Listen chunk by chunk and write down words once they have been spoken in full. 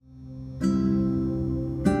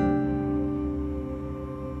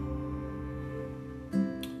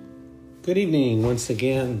Good evening once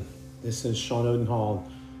again. This is Sean Odenhall.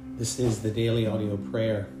 This is the Daily Audio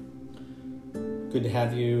Prayer. Good to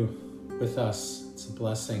have you with us. It's a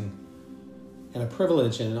blessing and a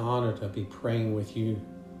privilege and an honor to be praying with you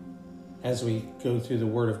as we go through the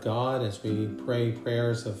Word of God, as we pray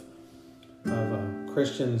prayers of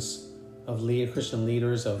Christians, Christian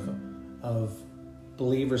leaders, of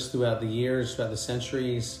believers throughout the years, throughout the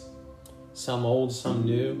centuries, some old, some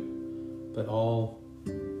new, but all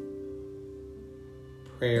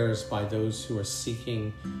prayers by those who are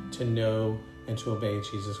seeking to know and to obey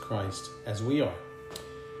Jesus Christ as we are.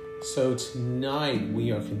 So tonight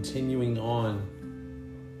we are continuing on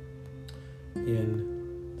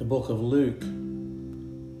in the book of Luke,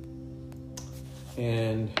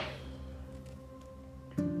 and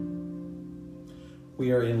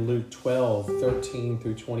we are in Luke 12:13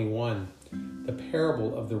 through 21, the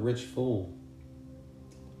parable of the rich fool.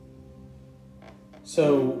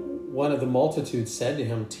 So one of the multitude said to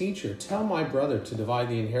him, "Teacher, tell my brother to divide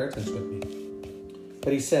the inheritance with me."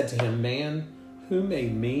 But he said to him, "Man, who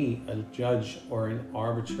made me a judge or an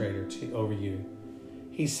arbitrator over you?"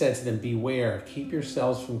 He said to them, "Beware, keep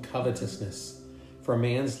yourselves from covetousness, for a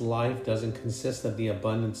man's life doesn't consist of the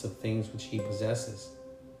abundance of things which he possesses."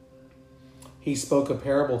 He spoke a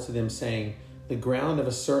parable to them, saying, "The ground of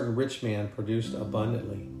a certain rich man produced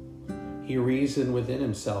abundantly. He reasoned within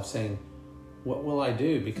himself, saying, 'What will I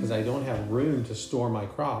do, because I don't have room to store my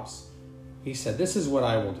crops?' He said, 'This is what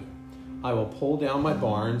I will do. I will pull down my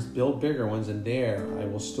barns, build bigger ones, and there I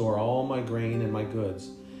will store all my grain and my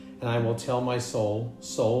goods. And I will tell my soul,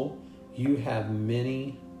 Soul, you have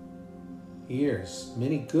many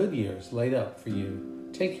good years laid up for you.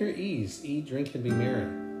 Take your ease, eat, drink, and be merry.'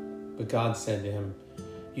 But God said to him,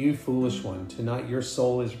 'You foolish one, tonight your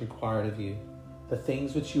soul is required of you. The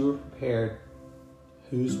things which you have prepared,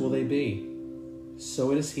 whose will they be?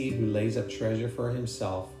 So it is he who lays up treasure for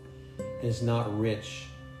himself and is not rich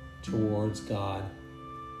towards God.'"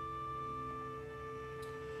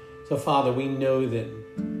 So, Father, we know that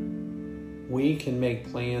we can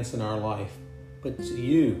make plans in our life, but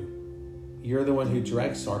you're the one who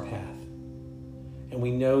directs our path. And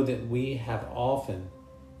we know that we have often,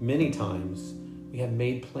 many times, we have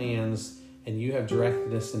made plans and you have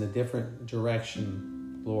directed us in a different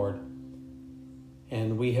direction, Lord.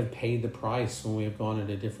 And we have paid the price when we have gone in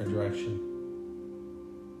a different direction.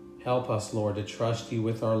 Help us, Lord, to trust you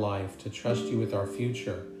with our life, to trust you with our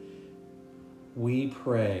future. We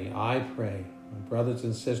pray, I pray, my brothers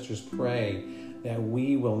and sisters pray that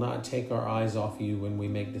we will not take our eyes off you when we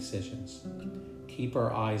make decisions. Keep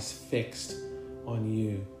our eyes fixed on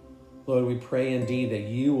you. Lord, we pray indeed that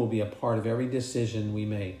you will be a part of every decision we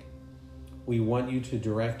make. We want you to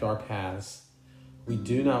direct our paths. We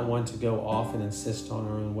do not want to go off and insist on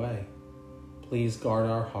our own way. Please guard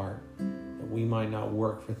our heart that we might not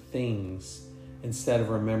work for things instead of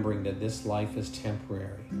remembering that this life is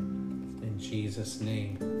temporary. In Jesus'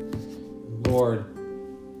 name. Lord,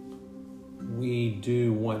 we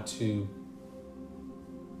do want to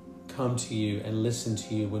come to you and listen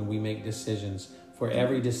to you when we make decisions. For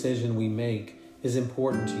every decision we make is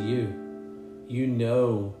important to you. You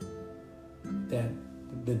know that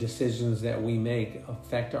the decisions that we make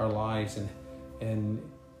affect our lives, and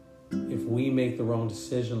if we make the wrong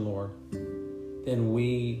decision, Lord, then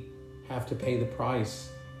we have to pay the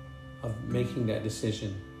price of making that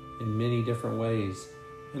decision in many different ways.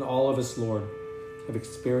 And all of us, Lord, have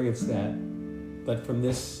experienced that. But from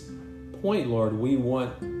this point, Lord, we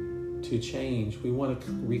want to change. We want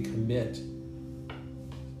to recommit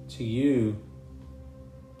to you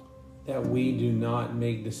that we do not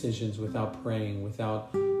make decisions without praying,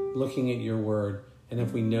 without looking at your word. And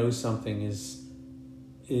if we know something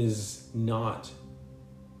is not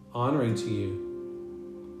honoring to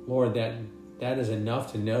you, Lord, that is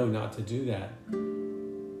enough to know not to do that.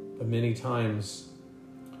 But many times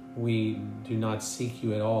we do not seek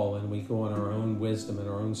you at all, and we go on our own wisdom and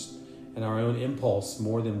our own impulse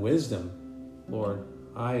more than wisdom. Lord,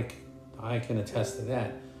 I can attest to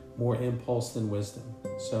that. More impulse than wisdom.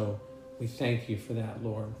 So we thank you for that,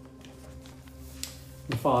 Lord.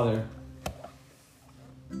 And Father,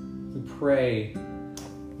 we pray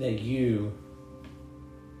that you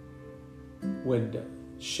would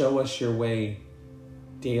show us your way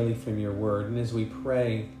daily from your word. And as we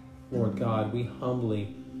pray, Lord God, we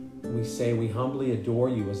humbly adore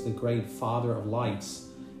you as the great Father of lights.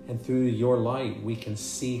 And through your light, we can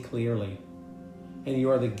see clearly. And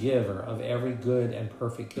you are the giver of every good and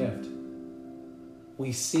perfect gift.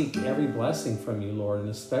 We seek every blessing from you, Lord, and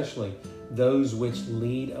especially those which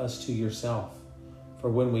lead us to yourself. For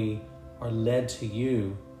when we are led to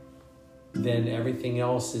you, then everything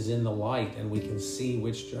else is in the light and we can see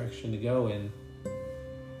which direction to go in.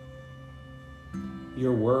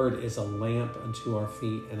 Your word is a lamp unto our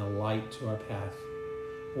feet and a light to our path.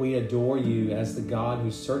 We adore you as the God who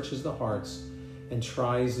searches the hearts and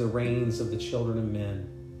tries the reins of the children of men.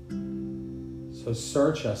 So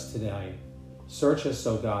search us today. Search us,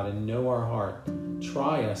 O God, and know our heart.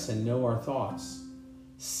 Try us and know our thoughts.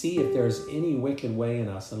 See if there is any wicked way in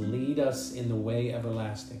us and lead us in the way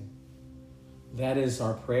everlasting. That is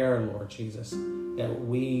our prayer, Lord Jesus, that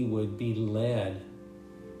we would be led.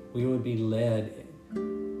 We would be led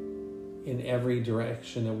in every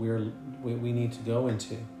direction that we need to go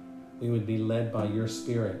into. We would be led by your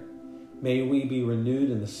Spirit. May we be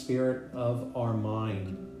renewed in the spirit of our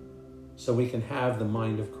mind so we can have the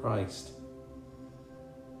mind of Christ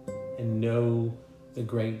and know the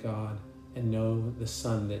great God and know the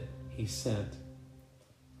Son that he sent.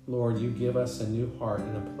 Lord, you give us a new heart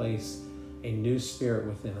and a place, a new spirit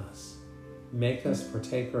within us. Make us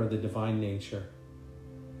partaker of the divine nature.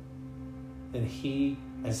 And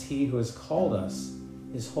as he who has called us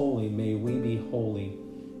is holy, may we be holy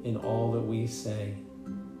in all that we say.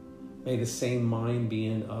 May the same mind be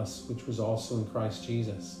in us, which was also in Christ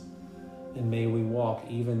Jesus. And may we walk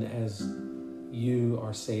even as you,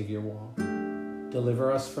 our Savior, walked.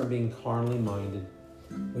 Deliver us from being carnally minded,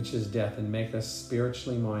 which is death, and make us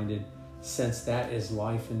spiritually minded, since that is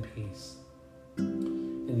life and peace.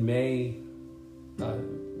 And may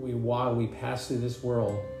we, while we pass through this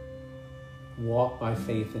world, walk by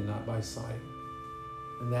faith and not by sight.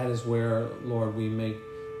 And that is where, Lord, we make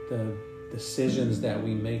the decisions that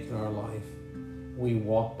we make in our life. We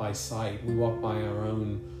walk by sight. We walk by our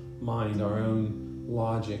own mind, our own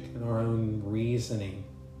logic, and our own reasoning,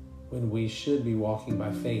 when we should be walking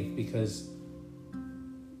by faith, because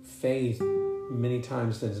faith many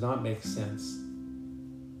times does not make sense.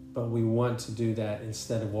 But we want to do that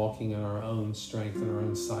instead of walking in our own strength and our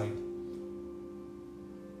own sight.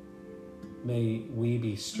 May we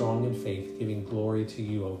be strong in faith, giving glory to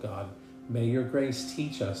you, O God. May your grace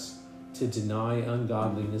teach us to deny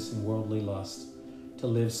ungodliness and worldly lust, to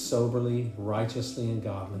live soberly, righteously, and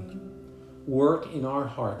godly. Work in our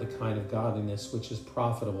heart the kind of godliness which is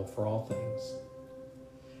profitable for all things.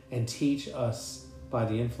 And teach us, by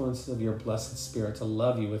the influence of your blessed Spirit, to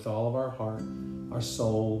love you with all of our heart, our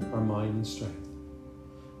soul, our mind, and strength.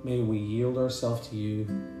 May we yield ourselves to you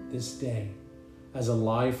this day as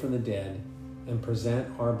alive from the dead, and present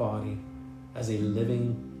our body as a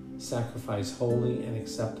living sacrifice, holy and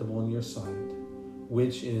acceptable in your sight,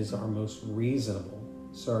 which is our most reasonable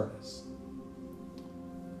service.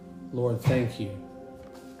 Lord, thank you.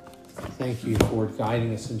 Thank you for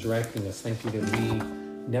guiding us and directing us. Thank you that we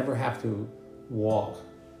never have to walk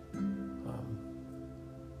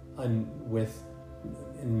in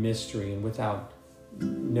mystery and without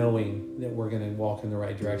knowing that we're going to walk in the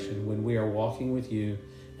right direction. When we are walking with you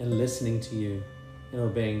and listening to you and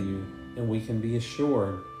obeying you, and we can be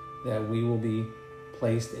assured that we will be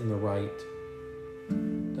placed in the right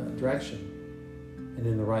direction and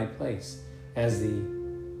in the right place. As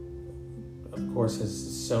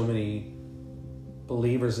so many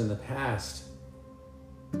believers in the past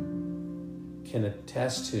can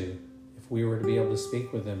attest to, if we were to be able to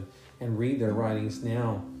speak with them and read their writings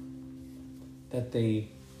now, that they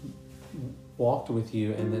walked with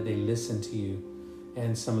you and that they listened to you.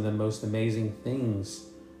 And some of the most amazing things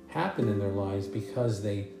happened in their lives because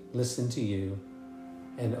they listened to you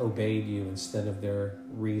and obeyed you instead of their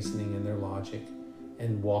reasoning and their logic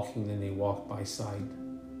and walking, and they walked by sight.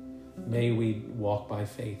 May we walk by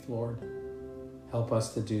faith, Lord. Help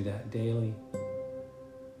us to do that daily.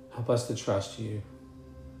 Help us to trust you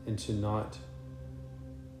and to not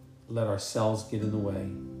let ourselves get in the way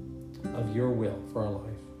of your will for our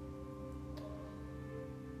life.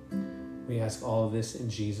 We ask all of this in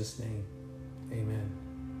Jesus' name. Amen.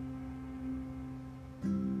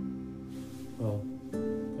 Well,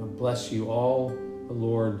 God bless you all, the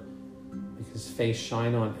Lord, make his face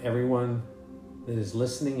shine on everyone that is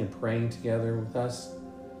listening and praying together with us.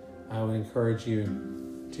 I would encourage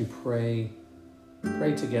you to pray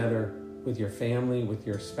together with your family, with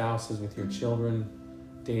your spouses, with your children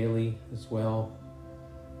daily as well.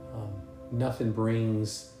 Nothing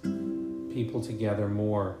brings people together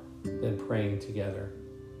more than praying together.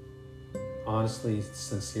 Honestly,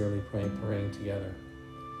 sincerely praying together.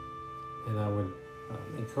 And I would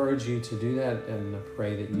encourage you to do that, and I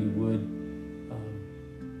pray that you would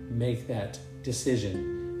make that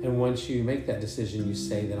decision. And once you make that decision, you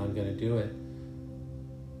say that I'm going to do it.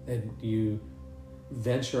 And you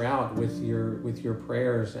venture out with your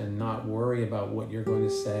prayers and not worry about what you're going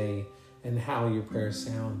to say and how your prayers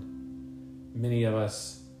sound. Many of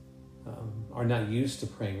us are not used to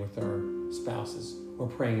praying with our spouses or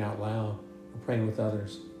praying out loud or praying with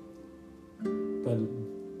others. But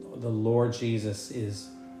the Lord Jesus is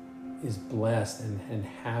blessed and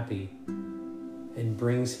happy, and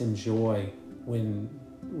brings him joy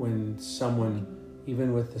when someone,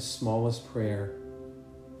 even with the smallest prayer,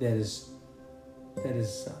 that is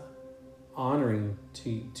honoring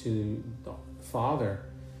to the Father,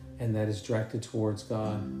 and that is directed towards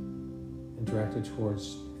God and directed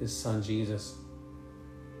towards his Son Jesus,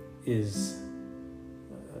 is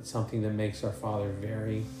something that makes our Father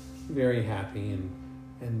very, very happy,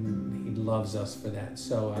 and he loves us for that.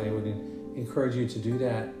 So I would encourage you to do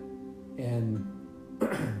that, and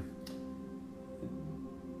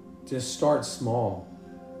just start small.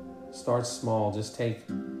 Start small. Just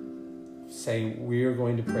say we're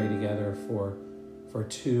going to pray together for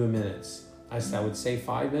 2 minutes. I would say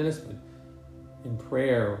 5 minutes, but in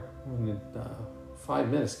prayer, 5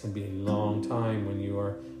 minutes can be a long time when you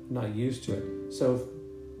are not used to it. So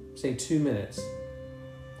say 2 minutes,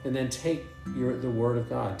 and then take the Word of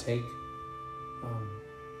God.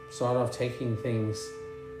 Start off taking things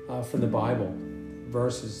from the Bible,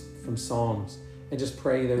 verses from Psalms, and just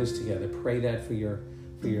pray those together. Pray that for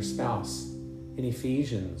your spouse. In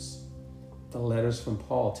Ephesians, the letters from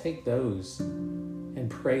Paul, take those and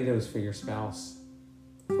pray those for your spouse,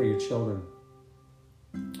 for your children.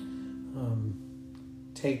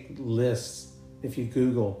 Take lists. If you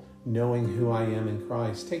Google knowing who I am in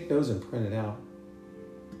Christ, take those and print it out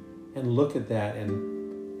and look at that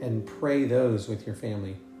and pray those with your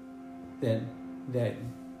family, that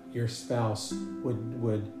your spouse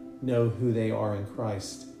would know who they are in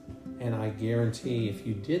Christ. And I guarantee if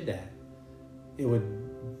you did that, it would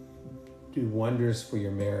do wonders for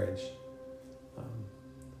your marriage.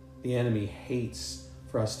 The enemy hates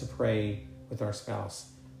for us to pray with our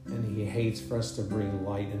spouse, and he hates for us to bring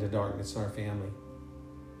light into darkness in our family.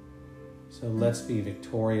 So let's be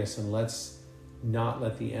victorious, and let's not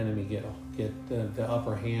let the enemy get the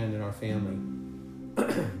upper hand in our family.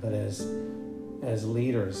 But as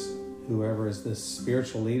leaders, whoever is the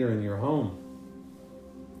spiritual leader in your home,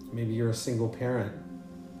 maybe you're a single parent.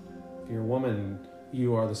 If you're a woman,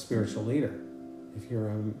 you are the spiritual leader. If you're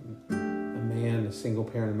a man, a single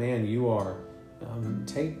parent man, you are.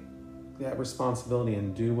 Take that responsibility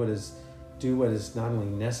and do what is not only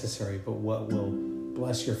necessary, but what will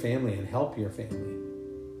bless your family and help your family.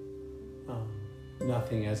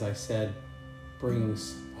 Nothing, as I said,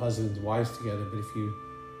 brings husbands and wives together, but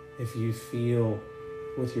if you feel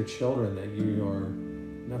with your children that you are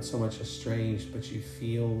not so much estranged, but you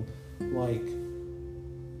feel like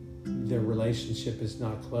their relationship is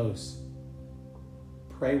not close,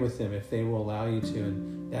 pray with them if they will allow you to,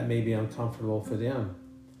 and that may be uncomfortable for them.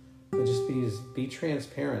 But just be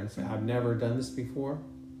transparent. I've never done this before.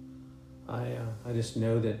 I just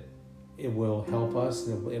know that it will help us,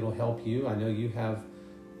 and it'll help you. I know you have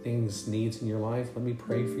needs in your life. Let me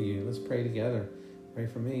pray for you. Let's pray together. Pray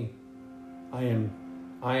for me.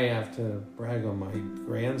 I have to brag on my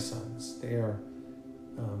grandsons. They are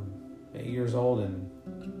 8 years old, and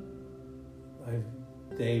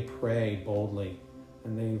they pray boldly,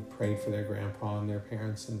 and they prayed for their grandpa and their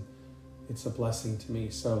parents, and it's a blessing to me.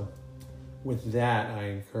 So with that, I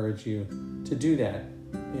encourage you to do that,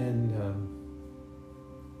 and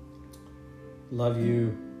love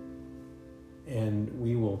you, and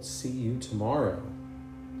we will see you tomorrow.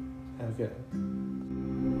 Have a good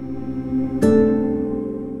one.